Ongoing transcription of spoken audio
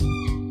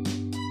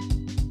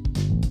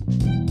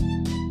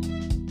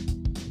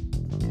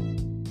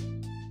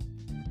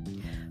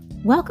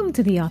Welcome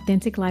to the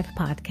Authentic Life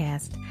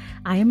Podcast.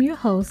 I am your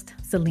host,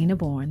 Selena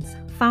Bournes,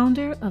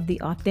 founder of the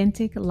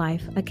Authentic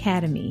Life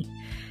Academy.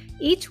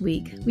 Each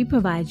week, we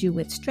provide you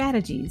with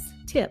strategies,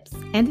 tips,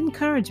 and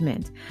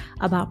encouragement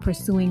about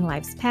pursuing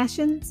life's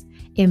passions,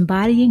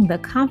 embodying the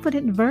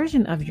confident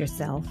version of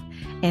yourself,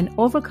 and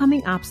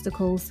overcoming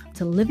obstacles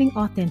to living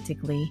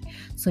authentically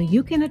so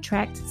you can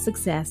attract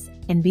success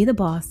and be the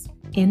boss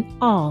in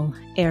all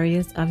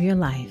areas of your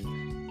life.